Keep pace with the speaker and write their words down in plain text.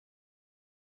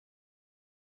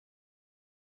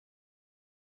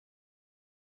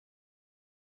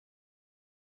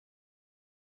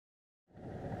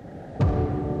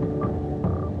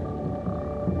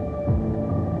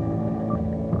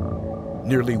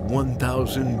Nearly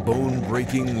 1,000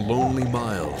 bone-breaking, lonely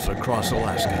miles across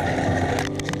Alaska.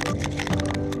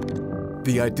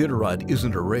 The Iditarod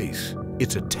isn't a race,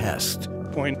 it's a test.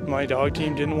 My dog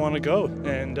team didn't want to go,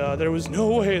 and there was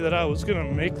no way that I was going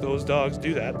to make those dogs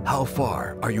do that. How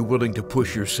far are you willing to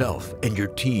push yourself and your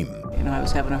team? You know, I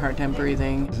was having a hard time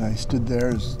breathing. As I stood there,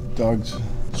 as dogs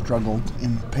struggled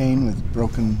in pain with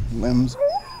broken limbs.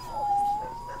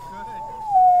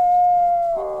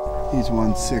 He's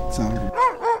 1/600.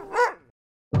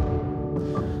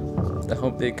 I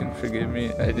hope they can forgive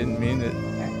me. I didn't mean it.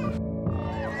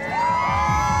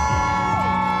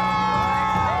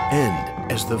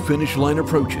 And as the finish line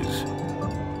approaches,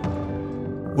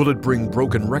 will it bring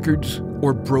broken records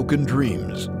or broken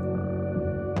dreams?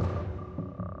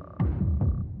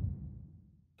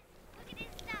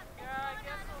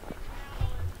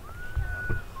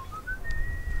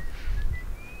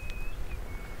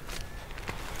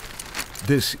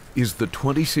 This is the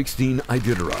 2016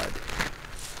 Iditarod.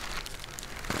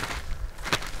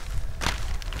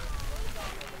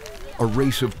 A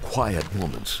race of quiet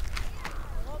moments.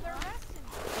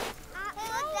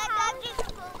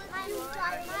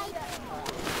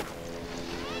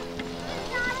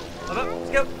 Let's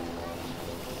go.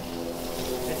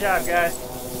 Good job, guys.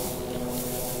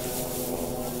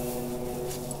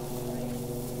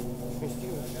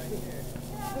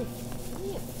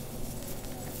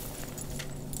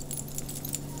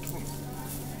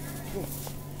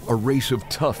 A race of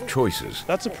tough choices.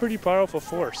 That's a pretty powerful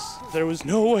force. There was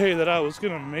no way that I was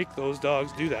going to make those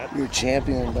dogs do that. You're a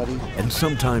champion, buddy. And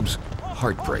sometimes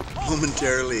heartbreak.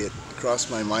 Momentarily, it crossed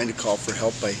my mind to call for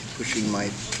help by pushing my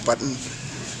button,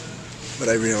 but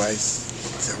I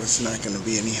realized there was not going to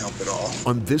be any help at all.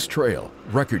 On this trail,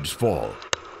 records fall.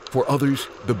 For others,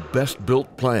 the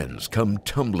best-built plans come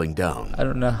tumbling down. I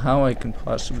don't know how I can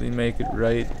possibly make it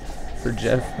right for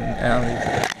Jeff and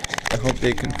Allie. I hope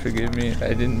they can forgive me.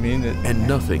 I didn't mean it. And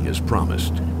nothing is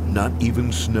promised, not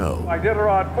even snow.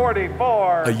 Iditarod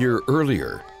 44. A year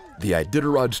earlier, the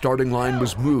Iditarod starting line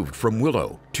was moved from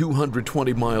Willow,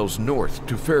 220 miles north,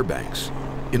 to Fairbanks,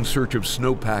 in search of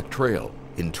snow-packed trail.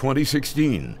 In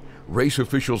 2016, race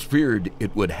officials feared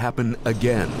it would happen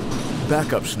again.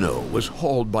 Backup snow was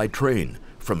hauled by train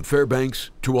from Fairbanks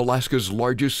to Alaska's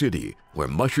largest city, where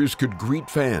mushers could greet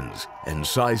fans and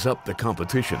size up the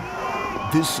competition.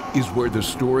 This is where the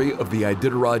story of the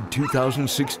Iditarod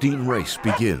 2016 race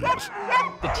begins.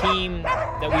 The team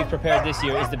that we've prepared this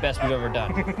year is the best we've ever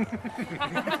done.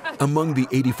 Among the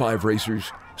 85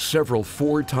 racers, several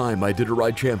four-time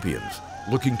Iditarod champions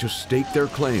looking to stake their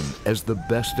claim as the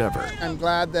best ever. I'm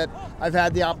glad that I've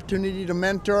had the opportunity to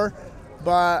mentor,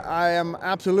 but I am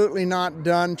absolutely not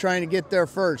done trying to get there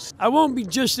first. I won't be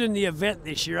just in the event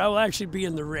this year. I will actually be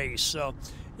in the race. So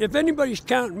if anybody's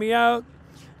counting me out,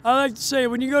 I like to say,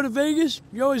 when you go to Vegas,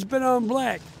 you always bet on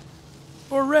black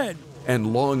or red.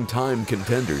 And long-time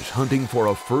contenders hunting for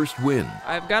a first win.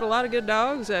 I've got a lot of good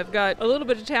dogs. I've got a little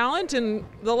bit of talent, and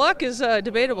the luck is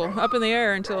debatable, up in the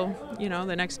air until,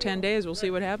 the next 10 days. We'll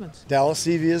see what happens. Dallas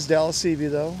Seavey is Dallas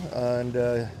Seavey, though,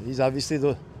 and he's obviously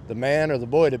the man or the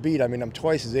boy to beat. I mean, I'm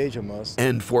twice his age almost.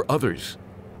 And for others,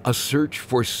 a search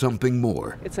for something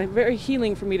more. It's very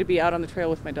healing for me to be out on the trail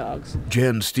with my dogs.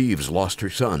 Jan Steves lost her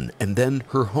son and then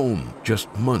her home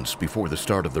just months before the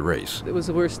start of the race. It was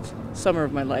the worst summer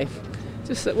of my life.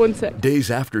 Just one sec.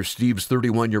 Days after Steve's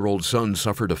 31-year-old son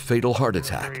suffered a fatal heart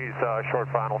attack, Short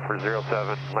final for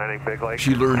 07, landing Big Lake.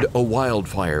 she learned a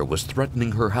wildfire was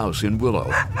threatening her house in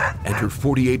Willow and her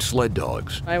 48 sled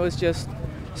dogs. I was just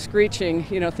screeching,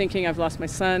 thinking I've lost my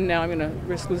son. Now I'm going to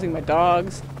risk losing my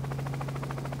dogs.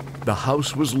 The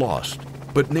house was lost,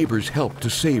 but neighbors helped to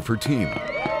save her team.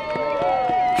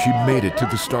 She made it to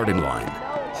the starting line,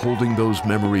 holding those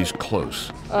memories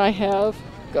close. I have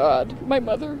God, my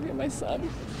mother, and my son.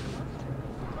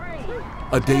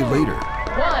 A day later, 1,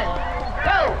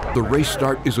 go! The race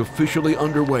start is officially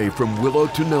underway from Willow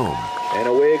to Nome. And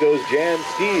away goes Jan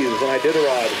Steves and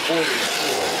Iditarod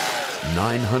 44.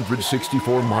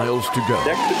 964 miles to go.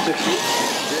 Next to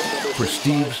 50. For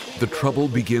Steves, the trouble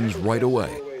begins right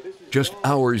away. Just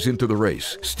hours into the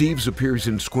race, Steves appears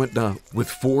in Squintna with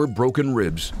 4 broken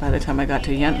ribs. By the time I got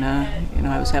to Yentna,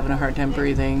 I was having a hard time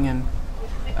breathing, and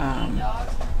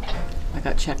I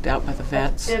got checked out by the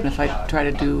vets. And if I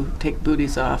try to take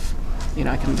booties off,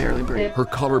 I can barely breathe. Her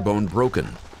collarbone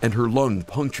broken and her lung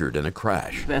punctured in a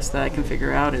crash. The best that I can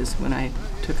figure out is when I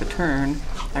took a turn,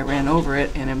 I ran over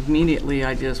it, and immediately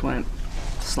I just went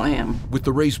slam. With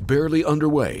the race barely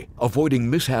underway, avoiding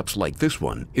mishaps like this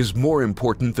one is more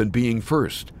important than being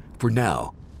first. For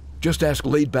now, Just ask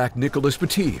laid-back Nicholas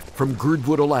Petit from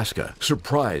Girdwood, Alaska,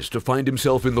 surprised to find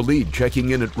himself in the lead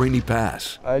checking in at Rainy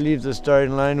Pass. I leave the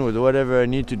starting line with whatever I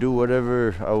need to do,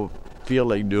 whatever I feel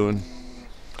like doing,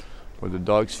 or the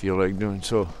dogs feel like doing.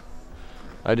 So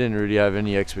I didn't really have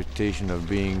any expectation of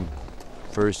being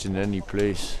first in any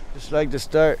place. Just like the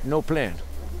start, no plan.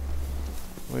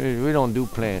 We don't do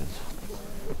plans.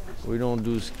 We don't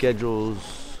do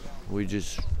schedules. We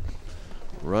just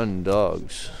run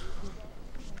dogs.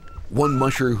 One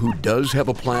musher who does have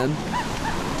a plan?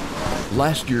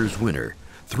 Last year's winner,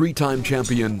 three-time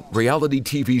champion, reality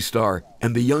TV star,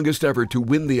 and the youngest ever to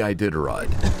win the Iditarod.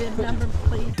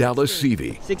 Dallas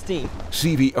Seavey. 16.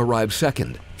 Seavey arrived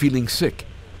second, feeling sick,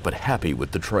 but happy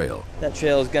with the trail. That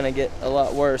trail is gonna get a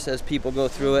lot worse as people go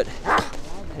through it.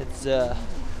 It's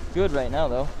good right now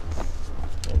though.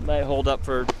 It might hold up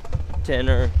for 10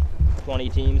 or 20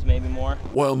 teams, maybe more.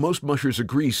 While most mushers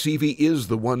agree Seavey is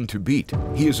the one to beat,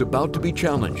 he is about to be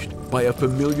challenged by a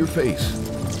familiar face,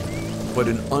 but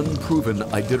an unproven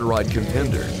Iditarod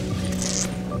contender.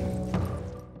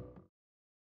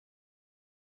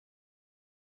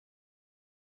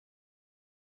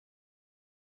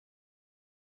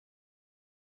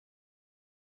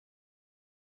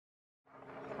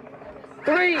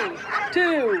 Three,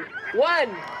 two,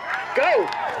 one, go!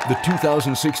 The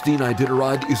 2016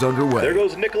 Iditarod is underway. There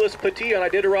goes Nicholas Petit on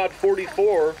Iditarod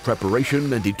 44.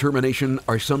 Preparation and determination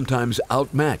are sometimes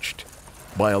outmatched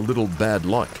by a little bad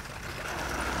luck.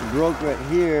 It broke right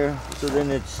here, so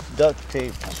then it's duct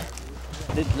taped.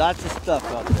 Did lots of stuff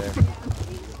out there.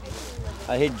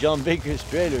 I hit John Baker's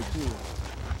trailer too.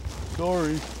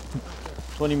 Sorry.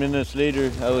 20 minutes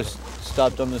later, I was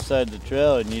stopped on the side of the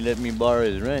trail and he let me borrow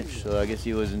his wrench, so I guess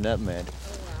he wasn't that mad.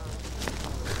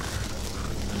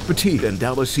 Petit and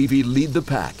Dallas Seavey lead the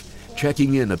pack,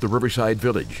 checking in at the Riverside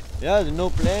Village. Yeah, the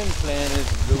no plan is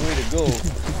the way to go.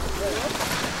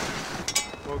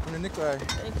 Welcome to Nikolai.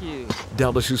 Thank you.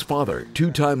 Dallas's father,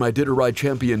 two-time Iditarod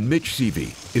champion Mitch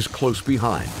Seavey, is close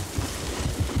behind.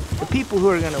 The people who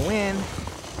are going to win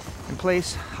and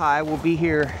place high will be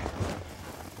here,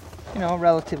 you know,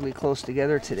 relatively close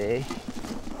together today.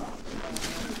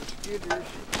 I'm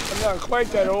not quite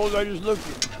that old, I just looked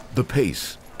at it. The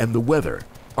pace and the weather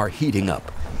are heating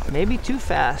up. Maybe too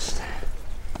fast.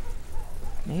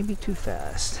 Maybe too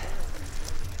fast.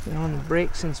 Been on the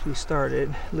break since we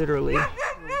started, literally. I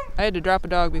had to drop a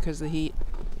dog because of the heat.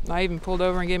 I even pulled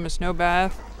over and gave him a snow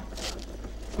bath.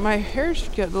 My hair's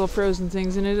got little frozen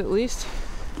things in it at least.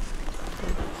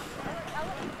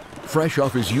 Fresh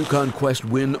off his Yukon Quest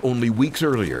win only weeks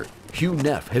earlier, Hugh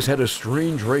Neff has had a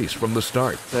strange race from the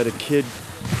start. I had a kid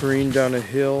careen down a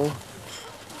hill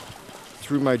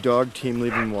through my dog team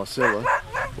leaving Wasilla,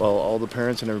 while all the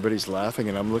parents and everybody's laughing,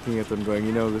 and I'm looking at them going,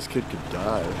 you know, this kid could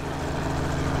die.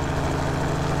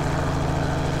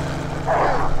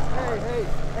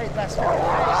 Hey, Lester.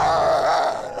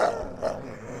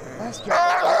 Lester.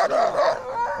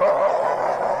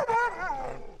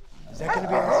 Is that going to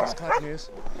be on the 6 o'clock news?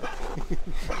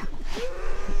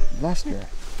 Lester.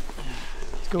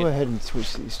 Let's go ahead and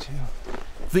switch these two.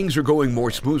 Things are going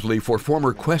more smoothly for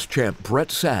former Quest champ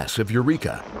Brett Sass of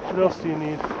Eureka. What else do you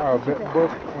need?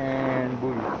 Book and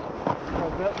booties.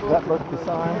 That book, the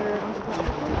sign,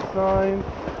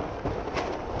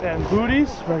 and booties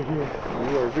right here.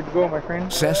 You are good to go, my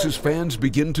friend. Sass's fans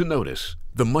begin to notice.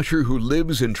 The musher who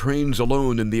lives and trains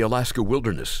alone in the Alaska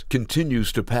wilderness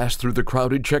continues to pass through the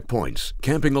crowded checkpoints,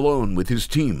 camping alone with his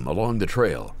team along the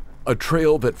trail. A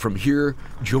trail that from here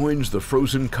joins the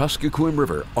frozen Kuskokwim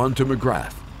River onto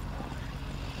McGrath.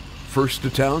 First to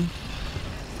town?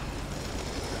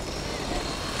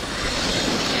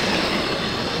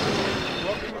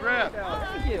 Welcome to McGrath.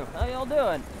 Thank you. How y'all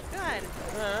doing? Good.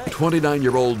 All right.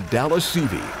 29-year-old Dallas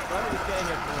Seavey.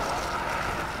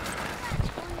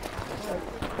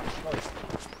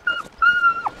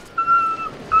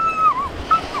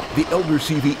 The elder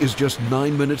Seavey is just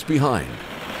 9 minutes behind,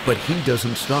 but he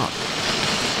doesn't stop.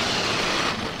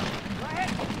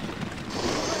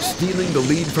 Stealing the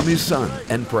lead from his son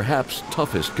and perhaps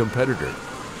toughest competitor.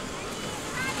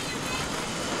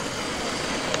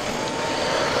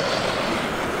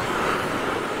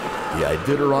 The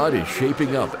Iditarod is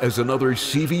shaping up as another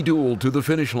Seavey duel to the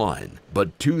finish line,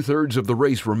 but 2/3 of the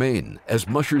race remain as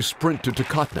mushers sprint to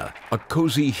Takotna, a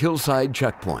cozy hillside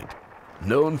checkpoint.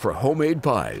 Known for homemade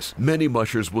pies, many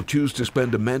mushers will choose to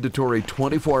spend a mandatory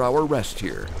 24-hour rest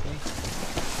here.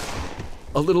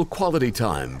 A little quality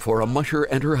time for a musher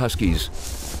and her huskies.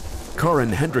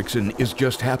 Karin Hendrickson is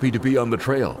just happy to be on the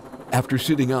trail after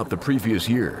sitting out the previous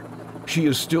year. She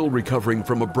is still recovering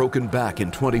from a broken back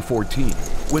in 2014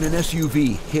 when an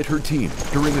SUV hit her team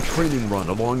during a training run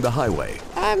along the highway.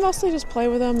 I mostly just play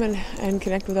with them and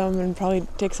connect with them and probably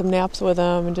take some naps with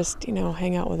them and just,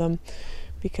 hang out with them.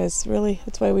 Because really,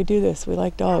 that's why we do this. We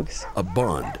like dogs. A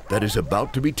bond that is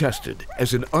about to be tested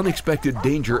as an unexpected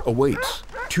danger awaits.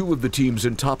 Two of the teams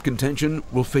in top contention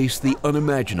will face the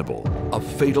unimaginable, a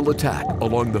fatal attack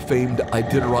along the famed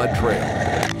Iditarod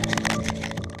Trail.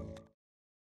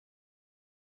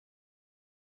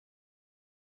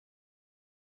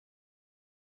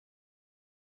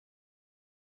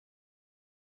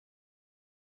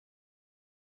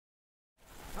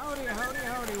 Howdy, howdy,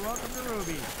 howdy. Welcome to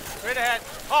Ruby. Straight ahead.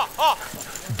 Oh.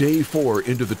 Day 4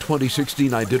 into the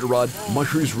 2016 Iditarod,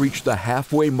 mushers reached the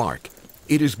halfway mark.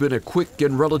 It has been a quick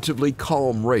and relatively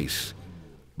calm race,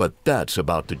 but that's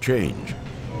about to change.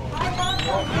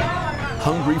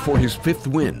 Hungry for his 5th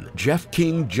win, Jeff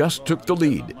King just took the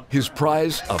lead. His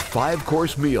prize, a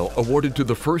 5-course meal awarded to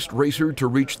the first racer to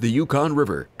reach the Yukon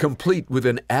River, complete with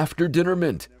an after-dinner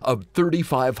mint of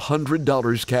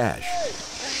 $3,500 cash.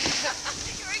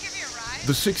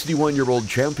 The 61-year-old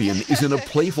champion is in a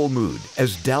playful mood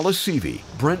as Dallas Seavey,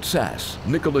 Brent Sass,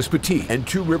 Nicholas Petit, and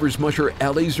Two Rivers musher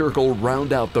Ali Zirkle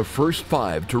round out the first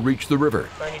 5 to reach the river.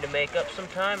 If I need to make up some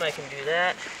time, I can do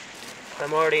that. If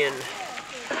I'm already in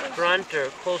front or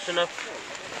close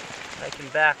enough, I can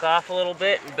back off a little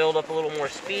bit and build up a little more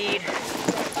speed.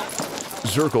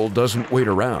 Zirkle doesn't wait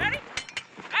around.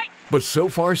 But so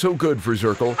far so good for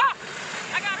Zirkle.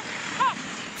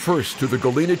 First to the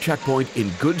Galena checkpoint in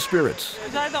good spirits.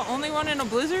 Was I the only one in a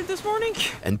blizzard this morning?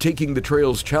 And taking the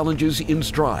trail's challenges in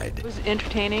stride. It was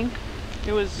entertaining.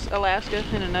 It was Alaska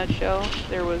in a nutshell.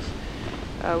 There was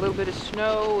a little bit of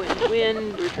snow and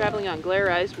wind. We were traveling on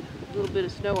glare ice with a little bit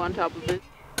of snow on top of it.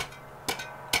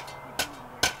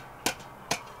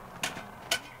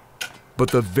 But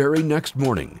the very next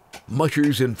morning,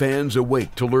 mushers and fans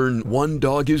awake to learn 1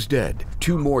 dog is dead,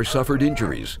 2 more suffered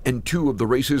injuries, and 2 of the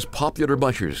race's popular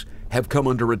mushers have come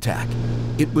under attack.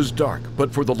 It was dark,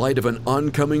 but for the light of an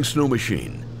oncoming snow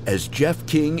machine, as Jeff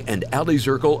King and Ali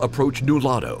Zirkle approached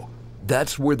Nulato.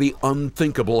 That's where the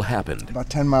unthinkable happened.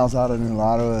 About 10 miles out of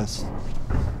Nulato, a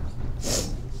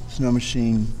snow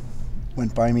machine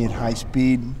went by me at high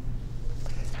speed.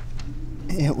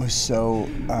 It was so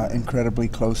incredibly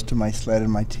close to my sled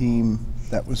and my team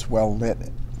that was well lit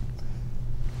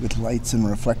with lights and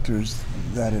reflectors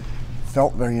that it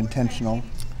felt very intentional.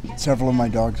 Several of my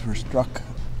dogs were struck.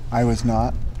 I was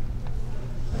not.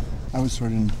 I was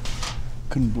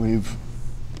couldn't believe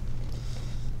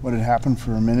what had happened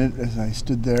for a minute as I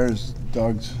stood there as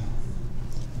dogs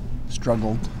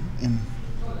struggled in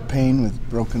pain with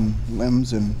broken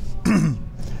limbs and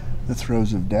the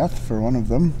throes of death for one of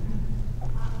them.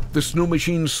 The snow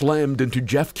machine slammed into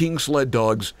Jeff King's sled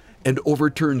dogs and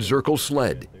overturned Zirkle's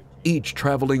sled, each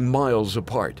traveling miles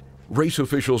apart. Race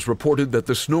officials reported that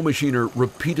the snow machiner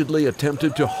repeatedly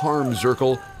attempted to harm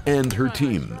Zirkle and her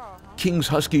team. King's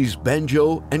Huskies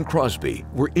Banjo and Crosby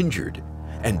were injured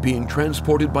and being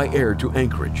transported by air to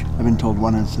Anchorage. I've been told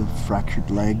one has a fractured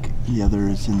leg, the other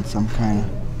is in some kind of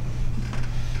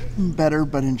better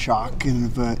but in shock and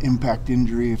of impact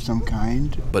injury of some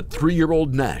kind. But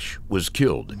 3-year-old Nash was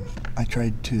killed. I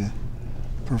tried to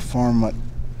perform what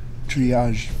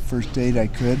triage first aid I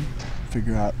could,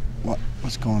 figure out what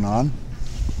was going on.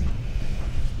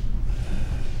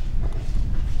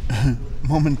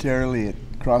 Momentarily it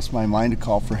crossed my mind to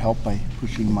call for help by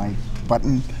pushing my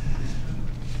button,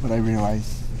 but I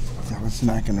realized that was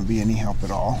not going to be any help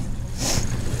at all.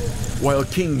 While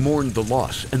King mourned the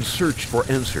loss and searched for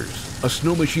answers, a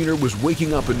snow machiner was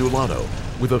waking up in Nulato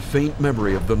with a faint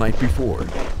memory of the night before.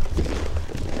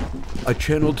 A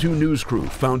Channel 2 news crew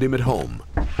found him at home.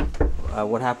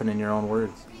 What happened in your own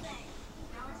words?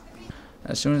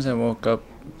 As soon as I woke up,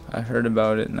 I heard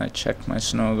about it and I checked my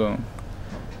snow go.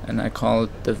 And I called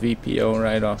the VPO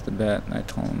right off the bat and I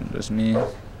told him it was me.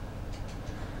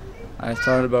 I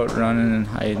thought about running and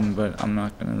hiding, but I'm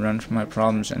not going to run from my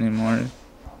problems anymore.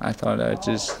 I thought I'd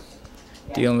just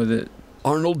deal with it.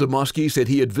 Arnold Demoski said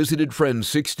he had visited friends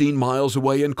 16 miles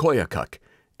away in Koyukuk,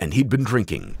 and he'd been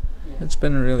drinking. It's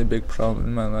been a really big problem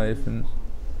in my life, and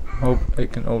I hope I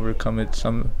can overcome it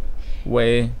some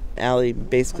way. Ali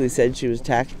basically said she was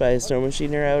attacked by a snow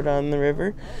machiner out on the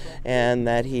river, and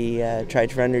that he tried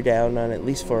to run her down on at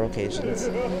least 4 occasions.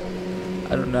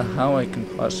 I don't know how I can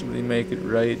possibly make it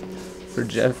right for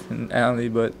Jeff and Ali,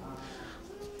 but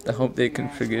I hope they can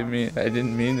forgive me. I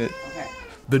didn't mean it.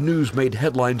 The news made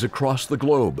headlines across the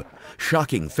globe,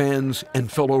 shocking fans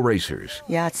and fellow racers.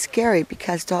 Yeah, it's scary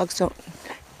because dogs don't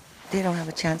have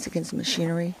a chance against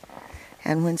machinery.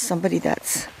 And when somebody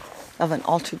that's of an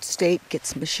altered state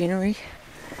gets machinery,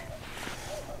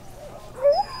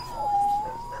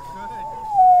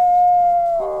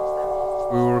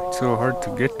 we worked so hard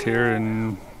to get here,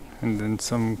 and then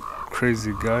some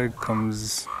crazy guy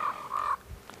comes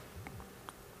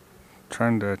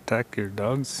trying to attack your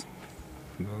dogs.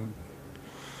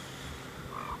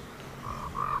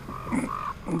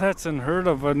 That's unheard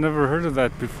of. I've never heard of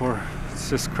that before. It's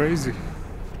just crazy.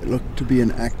 It looked to be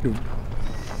an act of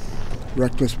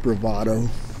reckless bravado,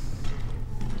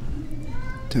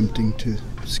 attempting to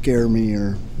scare me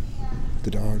or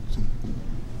the dogs.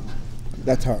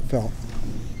 That's how it felt.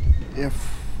 If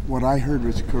what I heard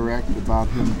was correct about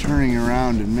him turning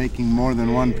around and making more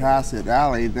than one pass at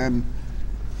Allie, then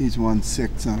he's won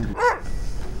 6 on her.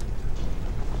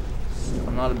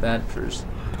 I'm not a bad person.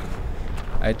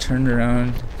 I turned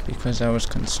around because I was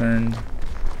concerned,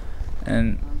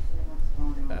 and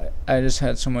I just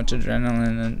had so much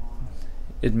adrenaline, and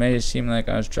it may seem like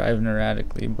I was driving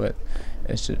erratically, but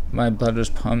it's just, my blood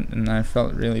was pumped and I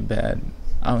felt really bad.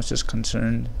 I was just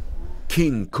concerned.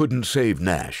 King couldn't save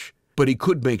Nash, but he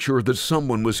could make sure that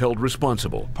someone was held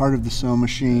responsible. Part of the sew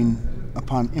machine,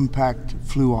 upon impact,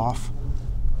 flew off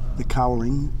the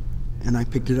cowling, and I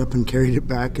picked it up and carried it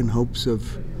back in hopes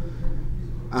of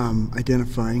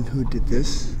identifying who did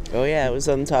this. Oh yeah, it was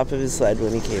on top of his sled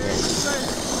when he came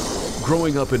in.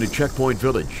 Growing up in a checkpoint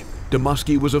village,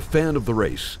 Demuskie was a fan of the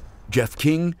race. Jeff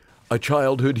King, a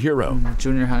childhood hero.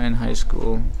 Junior high and high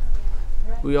school,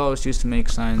 we always used to make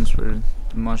signs for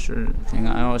the musher thing.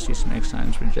 I always used to make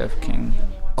signs for Jeff King.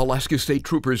 Alaska State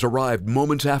Troopers arrived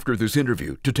moments after this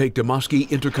interview to take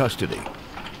Demuskie into custody.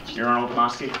 You're on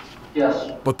Demuskie?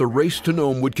 Yes. But the race to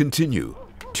Nome would continue.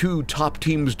 2 top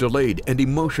teams delayed and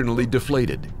emotionally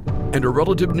deflated, and a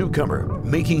relative newcomer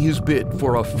making his bid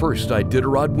for a first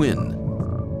Iditarod win.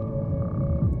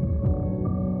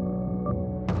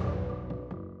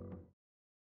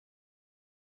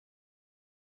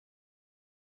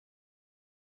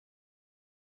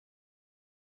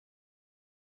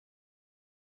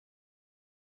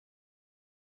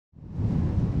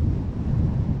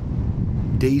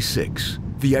 Day 6.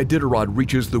 The Iditarod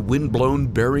reaches the wind-blown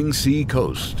Bering Sea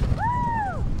coast,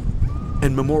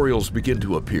 and memorials begin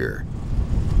to appear.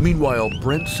 Meanwhile,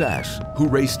 Brent Sass, who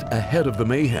raced ahead of the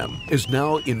mayhem, is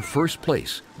now in first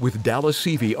place with Dallas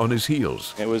Seavey on his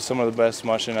heels. It was some of the best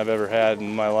mushing I've ever had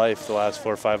in my life the last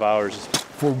 4 or 5 hours.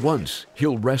 For once,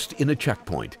 he'll rest in a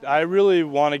checkpoint. I really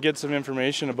want to get some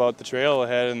information about the trail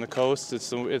ahead and the coast. It's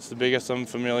the biggest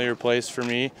unfamiliar place for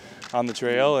me on the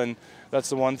trail, and that's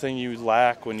the one thing you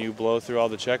lack when you blow through all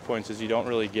the checkpoints is you don't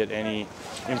really get any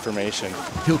information.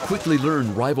 He'll quickly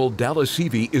learn rival Dallas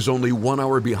Seavey is only 1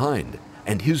 hour behind,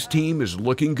 and his team is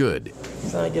looking good.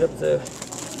 Trying to get up the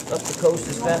coast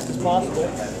as fast as possible.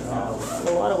 In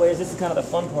a lot of ways, this is kind of the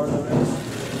fun part of the race.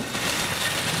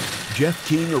 Jeff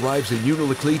King arrives in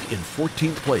Unalakleet in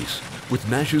 14th place, with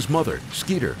Nash's mother,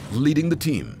 Skeeter, leading the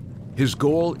team. His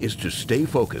goal is to stay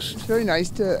focused. It's very nice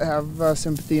to have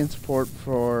sympathy and support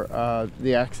for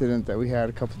the accident that we had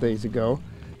a couple days ago,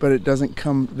 but it doesn't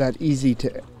come that easy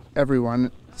to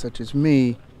everyone, such as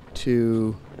me,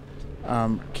 to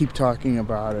keep talking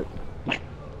about it.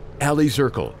 Allie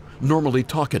Zirkle, normally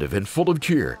talkative and full of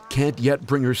cheer, can't yet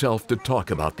bring herself to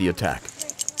talk about the attack.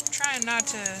 Trying not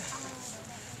to.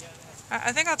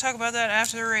 I think I'll talk about that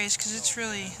after the race because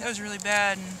that was really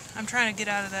bad, and I'm trying to get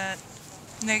out of that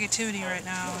negativity right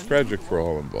now. Tragic for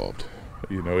all involved.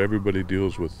 You know, everybody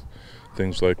deals with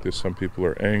things like this. Some people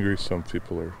are angry, some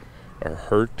people are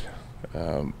hurt.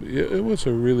 It was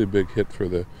a really big hit for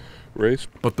the race.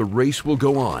 But the race will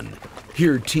go on.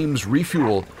 Here, teams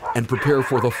refuel and prepare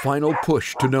for the final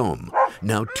push to Nome,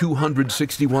 now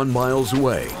 261 miles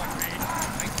away.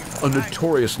 A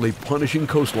notoriously punishing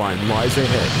coastline lies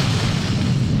ahead.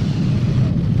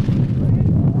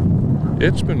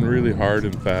 It's been really hard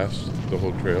and fast, the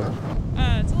whole trail.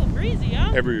 It's a little breezy,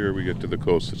 huh? Every year we get to the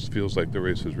coast, it feels like the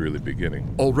race is really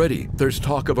beginning. Already, there's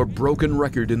talk of a broken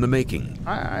record in the making.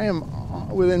 I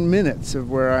am within minutes of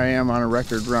where I am on a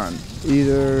record run.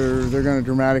 Either they're going to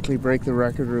dramatically break the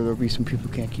record or there'll be some people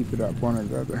who can't keep it up, one or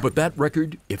the other. But that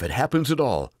record, if it happens at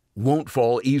all, won't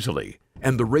fall easily.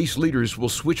 And the race leaders will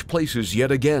switch places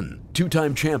yet again.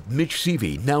 2-time champ Mitch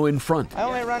Seavey now in front. I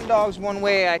only run dogs one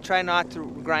way. I try not to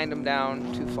grind them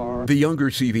down too far. The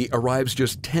younger Seavey arrives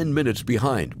just 10 minutes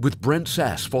behind, with Brent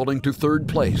Sass falling to 3rd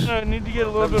place. I need to get a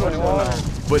little bit of water.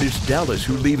 But it's Dallas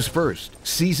who leaves first,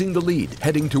 seizing the lead,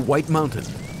 heading to White Mountain.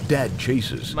 Dad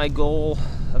chases. My goal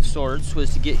of sorts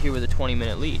was to get here with a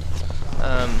 20-minute lead.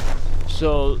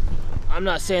 So I'm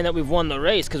not saying that we've won the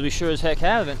race, because we sure as heck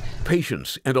haven't.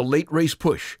 Patience and a late race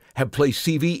push have placed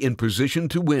CV in position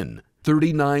to win.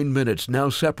 39 minutes now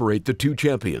separate the two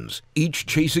champions, each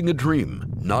chasing a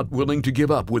dream, not willing to give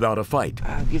up without a fight.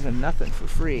 I'll give them nothing for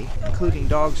free, including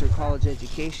dogs or college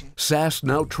education. Sass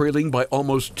now trailing by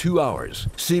almost 2 hours,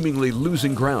 seemingly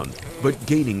losing ground, but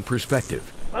gaining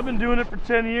perspective. I've been doing it for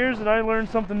 10 years and I learn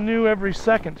something new every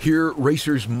second. Here,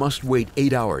 racers must wait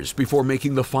 8 hours before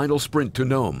making the final sprint to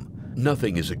Nome.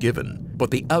 Nothing is a given,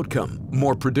 but the outcome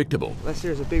more predictable. Unless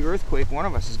there's a big earthquake, one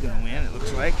of us is going to win, it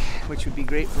looks like, which would be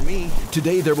great for me.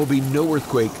 Today there will be no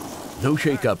earthquake, no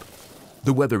shakeup.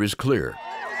 The weather is clear.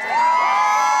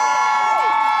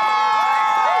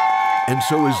 And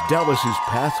so is Dallas's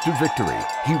path to victory.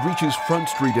 He reaches Front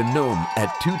Street in Nome at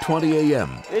 2:20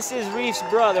 a.m. This is Reef's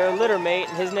brother, littermate,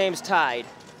 and his name's Tide.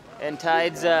 And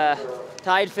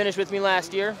Tide finished with me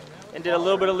last year and did a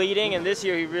little bit of leading, and this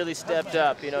year he really stepped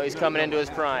up. You know, he's coming into his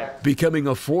prime. Becoming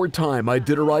a 4-time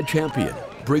Iditarod champion,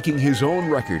 breaking his own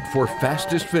record for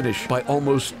fastest finish by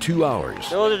almost 2 hours.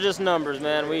 Those are just numbers,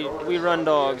 man. We run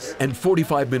dogs. And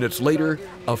 45 minutes later,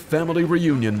 a family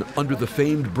reunion under the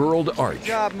famed Burled Arch. Good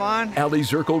job, Mon. Allie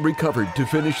Zirkle recovered to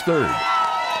finish third.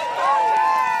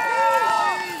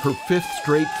 Her 5th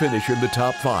straight finish in the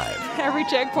top 5. Every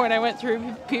checkpoint I went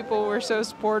through, people were so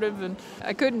supportive, and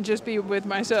I couldn't just be with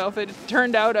myself. It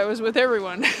turned out I was with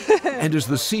everyone. And as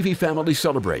the CV family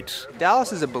celebrates.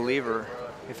 Dallas is a believer.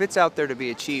 If it's out there to be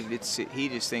achieved, he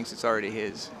just thinks it's already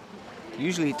his.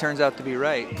 Usually he turns out to be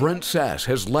right. Brent Sass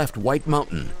has left White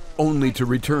Mountain, only to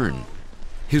return.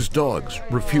 His dogs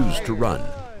refuse to run.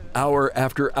 Hour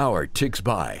after hour ticks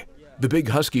by. The big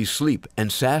huskies sleep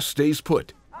and Sass stays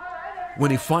put. When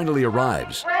he finally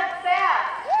arrives,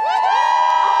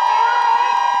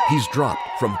 he's dropped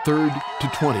from 3rd to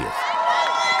 20th.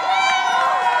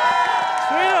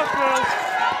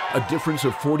 A difference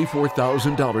of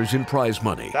 $44,000 in prize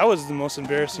money. That was the most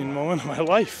embarrassing moment of my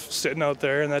life, sitting out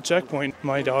there in that checkpoint.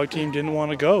 My dog team didn't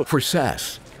want to go. For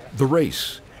Sass, the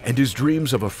race and his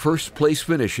dreams of a first-place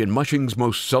finish in Mushing's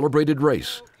most celebrated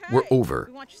race were over,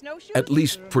 at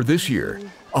least for this year.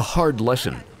 A hard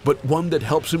lesson, but one that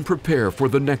helps him prepare for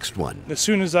the next one. As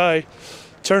soon as I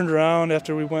turned around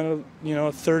after we went,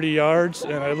 30 yards,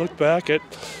 and I looked back at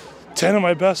 10 of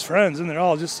my best friends, and they're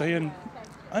all just saying,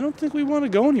 I don't think we want to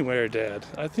go anywhere, Dad.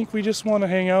 I think we just want to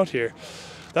hang out here.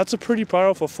 That's a pretty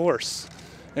powerful force.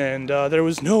 And there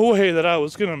was no way that I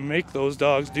was going to make those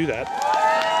dogs do that.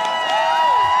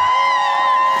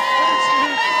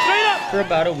 For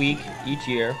about a week each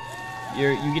year,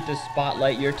 you get to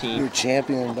spotlight your team. You're a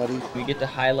champion, buddy. You get to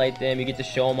highlight them, you get to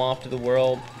show them off to the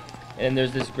world, and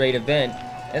there's this great event.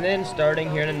 And then starting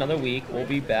here in another week, we'll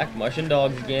be back mushing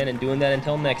dogs again and doing that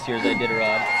until next year's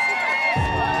Iditarod.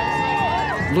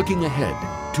 Looking ahead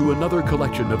to another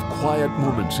collection of quiet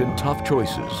moments and tough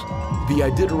choices, the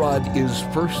Iditarod is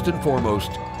first and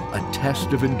foremost a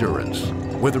test of endurance,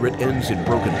 whether it ends in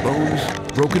broken bones,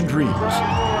 broken dreams,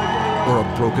 or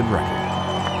a broken record.